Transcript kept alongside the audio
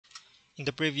In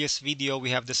the previous video, we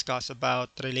have discussed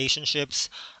about relationships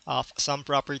of some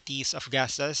properties of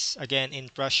gases, again in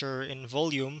pressure and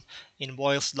volume in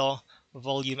Boyle's law,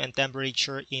 volume and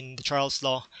temperature in the Charles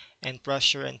law, and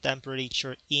pressure and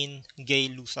temperature in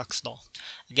Gay-Lussac's law.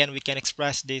 Again, we can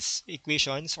express these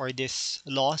equations or these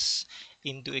laws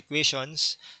into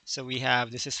equations. So we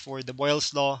have, this is for the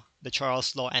Boyle's law, the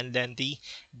Charles law, and then the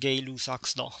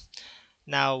Gay-Lussac's law.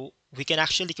 Now, we can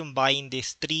actually combine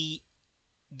these three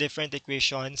different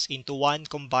equations into one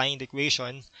combined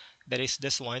equation, that is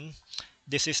this one.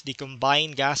 This is the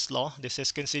combined gas law. This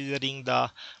is considering the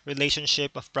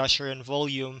relationship of pressure and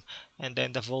volume, and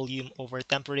then the volume over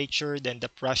temperature, then the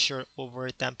pressure over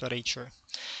temperature.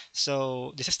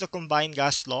 So this is the combined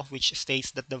gas law, which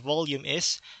states that the volume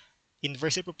is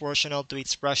inversely proportional to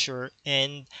its pressure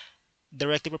and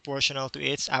directly proportional to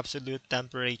its absolute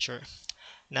temperature.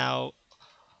 Now,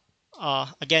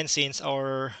 again, since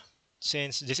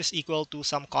this is equal to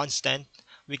some constant,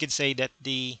 we could say that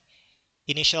the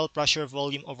initial pressure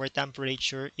volume over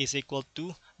temperature is equal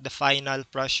to the final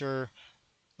pressure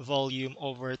volume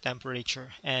over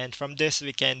temperature. And from this,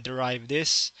 we can derive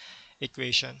this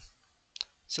equation.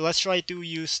 So let's try to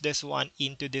use this one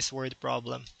into this word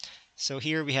problem. So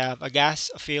here we have a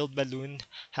gas-filled balloon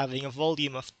having a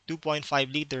volume of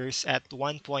 2.5 liters at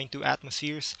 1.2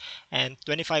 atmospheres and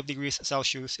 25 degrees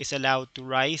Celsius is allowed to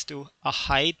rise to a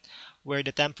height where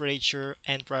the temperature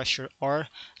and pressure are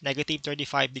negative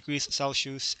 35 degrees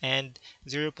Celsius and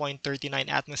 0.39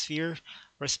 atmosphere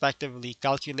respectively.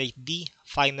 Calculate the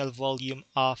final volume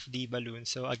of the balloon.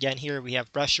 So again, here we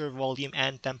have pressure, volume,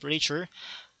 and temperature.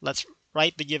 Let's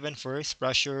write the given first.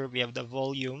 Pressure, we have the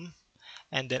volume,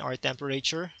 and then our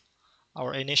temperature,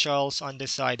 our initials on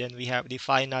this side, and we have the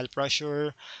final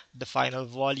pressure, the final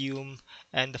volume,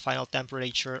 and the final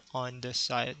temperature on this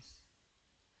side.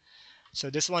 So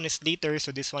this one is liters,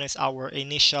 so this one is our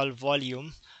initial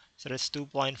volume. So that's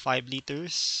 2.5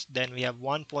 liters. Then we have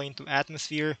 1.2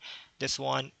 atmosphere. This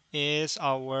one is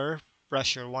our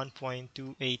pressure,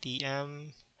 1.2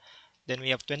 atm. Then we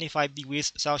have 25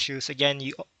 degrees Celsius. Again,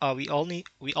 we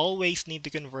always need to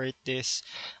convert this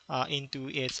into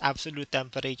its absolute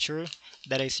temperature.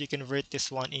 That is, you convert this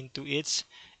one into its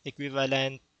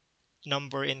equivalent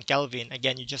number in Kelvin.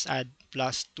 Again, you just add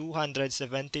plus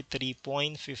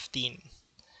 273.15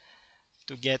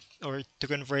 to get or to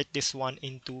convert this one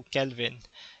into Kelvin.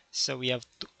 So we have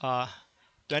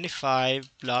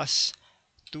 25 plus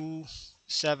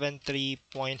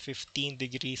 273.15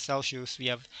 degrees Celsius. We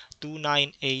have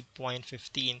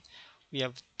 298.15. We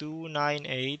have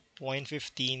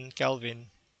 298.15 Kelvin.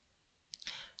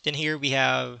 Then here we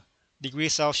have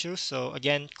degrees Celsius. So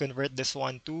again, convert this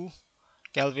one to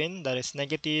Kelvin. That is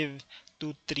negative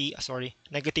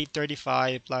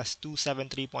 35 plus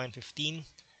 273.15.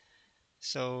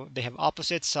 So they have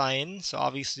opposite sign. So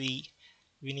obviously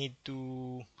we need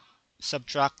to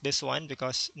subtract this one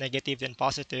because negative and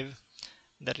positive.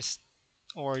 That is,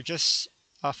 or just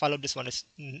follow this one as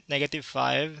negative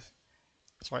 5,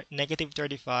 sorry, negative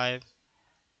 35,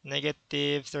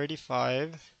 negative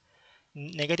 35,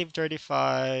 negative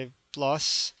 35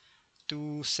 plus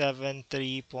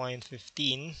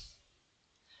 273.15.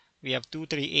 We have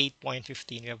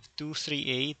 238.15. We have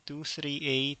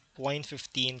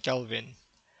 238.15 Kelvin.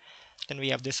 Then we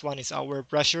have this one is our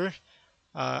pressure,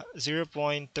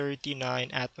 0.39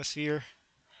 atmosphere.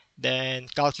 Then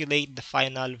calculate the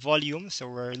final volume. So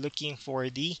we're looking for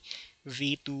the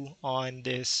V2 on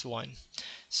this one.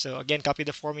 So again, copy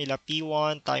the formula.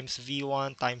 P1 times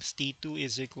V1 times T2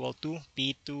 is equal to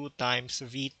P2 times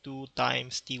V2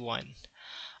 times T1.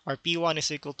 Our P1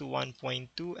 is equal to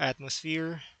 1.2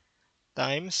 atmosphere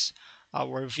times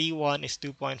our V1 is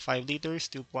 2.5 liters,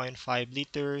 2.5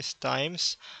 liters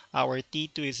times our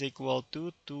T2 is equal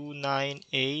to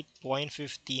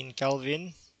 298.15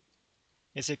 Kelvin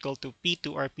is equal to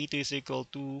P2, or P2 is equal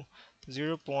to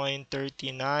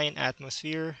 0.39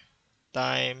 atmosphere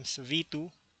times V2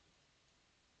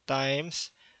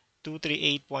 times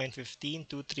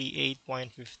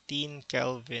 238.15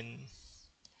 Kelvin.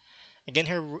 Again,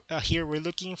 here we're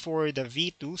looking for the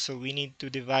V2, so we need to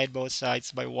divide both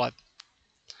sides by what?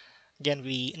 Again,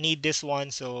 we need this one,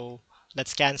 so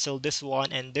let's cancel this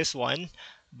one and this one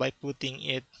by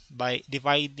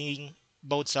dividing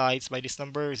both sides by this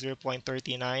number,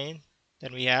 0.39.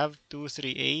 Then we have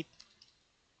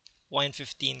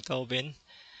 238.15 Kelvin.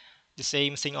 The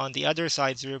same thing on the other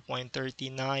side,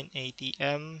 0.39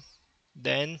 atm.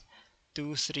 Then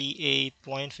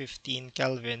 238.15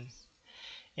 Kelvin.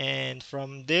 And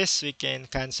from this, we can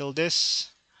cancel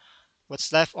this.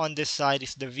 What's left on this side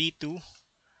is the V2.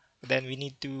 Then we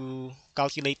need to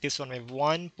calculate this one with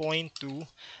 1.2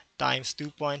 times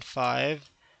 2.5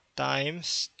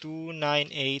 times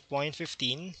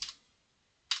 298.15.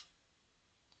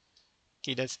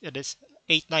 Okay, it is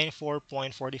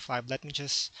 894.45. Let me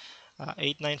just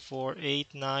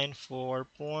 894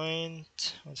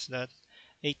 point, what's that?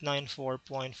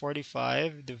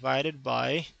 894.45 divided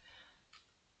by,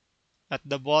 at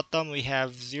the bottom we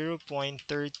have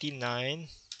 0.39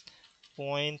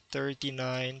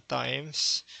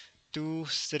 times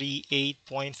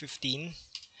 238.15.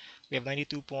 We have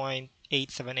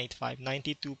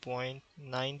 92.8785,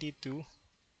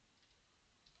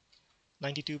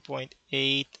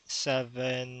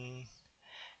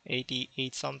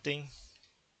 92.8788 something.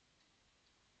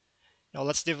 Now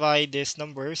let's divide these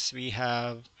numbers. We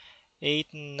have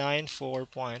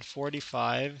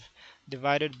 894.45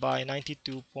 divided by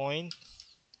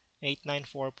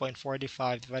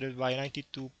 894.45 divided by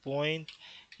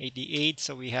 92.88.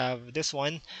 So we have this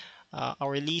one.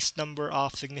 Our least number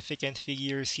of significant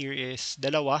figures here is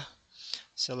dalawa.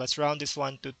 So let's round this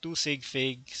one to 2 sig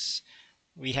figs.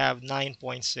 We have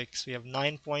 9.6. We have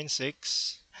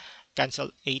 9.6.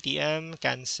 Cancel ATM,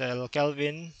 cancel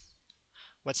Kelvin.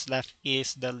 What's left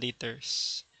is the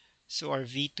liters. So our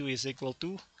V2 is equal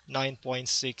to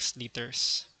 9.6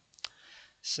 liters.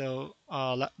 So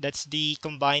that's the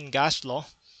combined gas law.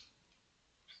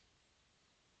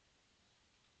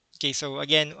 Okay, so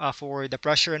again, for the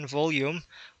pressure and volume,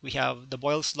 we have the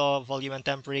Boyle's law, volume and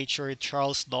temperature,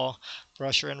 Charles' law,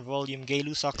 pressure and volume,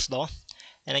 Gay-Lussac's law.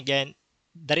 And again,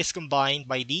 that is combined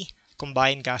by the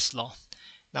combined gas law.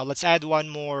 Now let's add one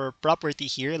more property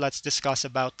here. Let's discuss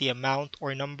about the amount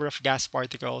or number of gas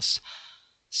particles.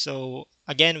 So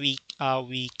again, we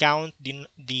count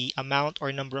the amount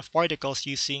or number of particles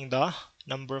using the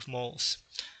number of moles.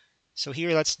 So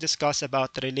here let's discuss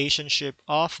about the relationship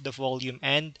of the volume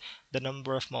and the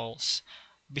number of moles.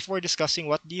 Before discussing,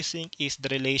 what do you think is the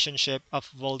relationship of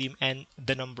volume and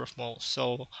the number of moles?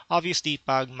 So obviously,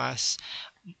 pag mas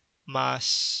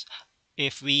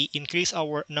if we increase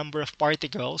our number of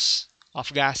particles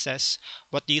of gases,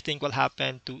 what do you think will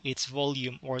happen to its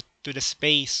volume or to the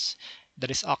space that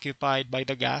is occupied by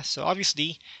the gas? So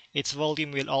obviously, its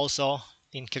volume will also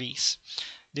increase.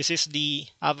 This is the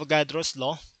Avogadro's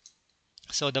law.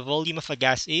 So the volume of a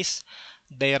gas is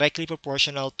directly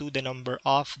proportional to the number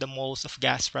of the moles of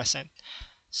gas present.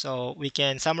 So we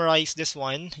can summarize this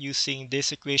one using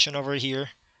this equation over here.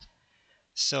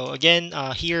 So again,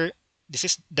 here, this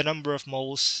is the number of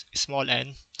moles, small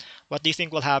n. What do you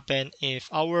think will happen if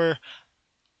our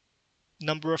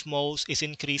number of moles is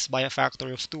increased by a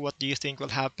factor of 2? What do you think will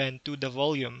happen to the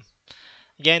volume?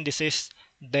 Again, this is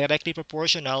directly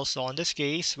proportional. So in this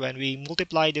case, when we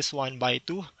multiply this one by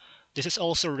 2, this is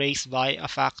also raised by a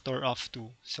factor of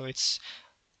 2. So it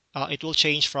will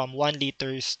change from 1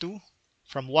 liters to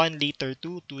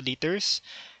 2 liters.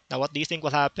 Now, what do you think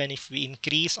will happen if we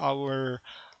increase our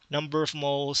number of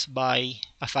moles by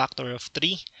a factor of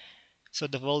 3? So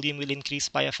the volume will increase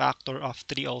by a factor of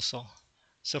 3 also.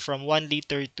 So from 1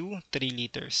 liter to 3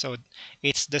 liters. So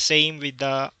it's the same with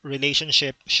the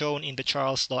relationship shown in the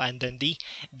Charles law and then the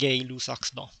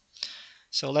Gay-Lussac's law.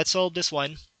 So let's solve this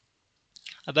one.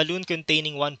 A balloon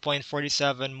containing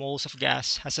 1.47 moles of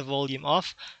gas has a volume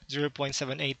of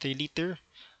 0.783 liter.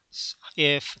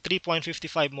 If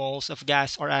 3.55 moles of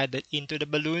gas are added into the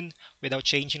balloon without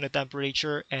changing the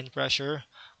temperature and pressure,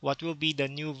 what will be the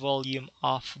new volume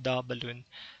of the balloon?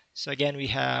 So again, we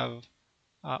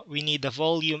need the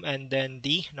volume and then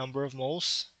the number of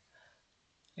moles.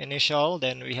 Initial,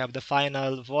 then we have the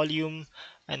final volume,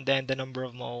 and then the number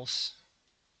of moles.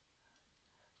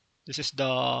 This is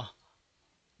the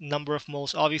number of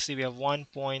moles. Obviously, we have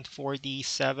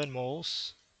 1.47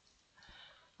 moles.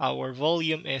 Our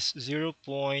volume is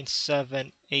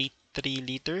 0.783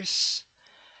 liters.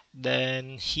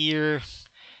 Then here,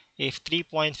 if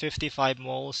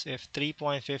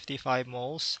 3.55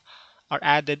 moles are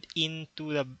added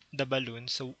into the balloon.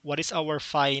 So what is our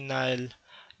final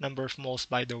number of moles,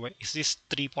 by the way? Is this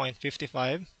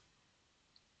 3.55?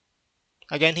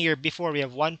 Again, here before we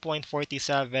have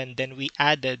 1.47, then we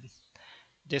added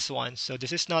this one. So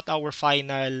this is not our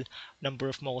final number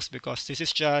of moles because this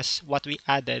is just what we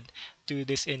added to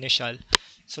this initial.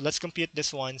 So let's compute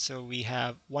this one. So we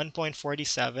have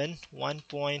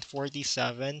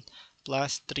 1.47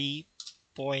 plus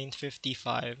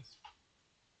 3.55.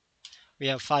 We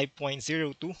have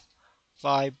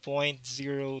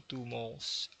 5.02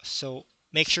 moles. So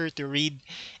make sure to read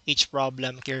each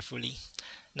problem carefully.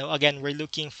 Now again, we're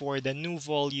looking for the new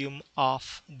volume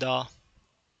of the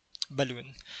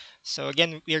balloon. So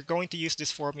again, we are going to use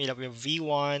this formula. We have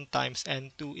V1 times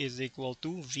N2 is equal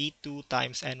to V2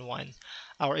 times N1.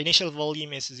 Our initial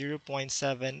volume is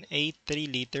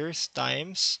 0.783 liters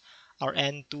times our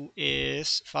N2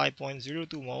 is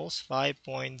 5.02 moles.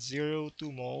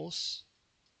 5.02 moles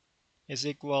is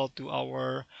equal to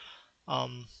our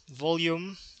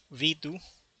volume V2,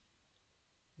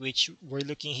 which we're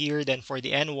looking here. Then for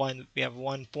the N1, we have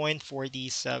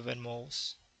 1.47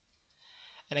 moles.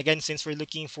 And again, since we're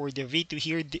looking for the V2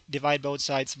 here, divide both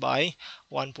sides by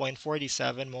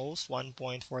 1.47 moles,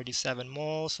 1.47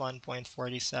 moles,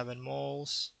 1.47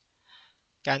 moles.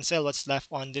 Cancel. What's left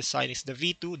on this side is the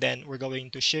V2. Then we're going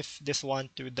to shift this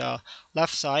one to the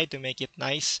left side to make it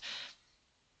nice.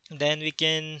 Then we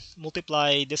can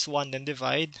multiply this one, then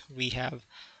divide. We have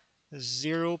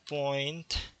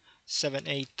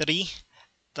 0.783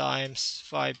 times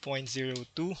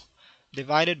 5.02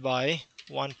 divided by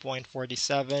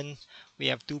 1.47. We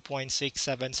have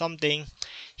 2.67 something.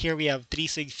 Here we have 3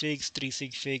 sig figs, 3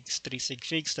 sig figs, 3 sig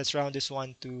figs. Let's round this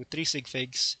one to 3 sig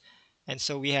figs. And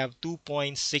so we have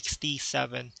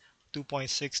 2.67,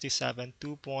 2.67,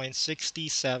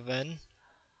 2.67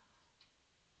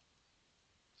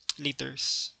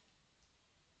 liters.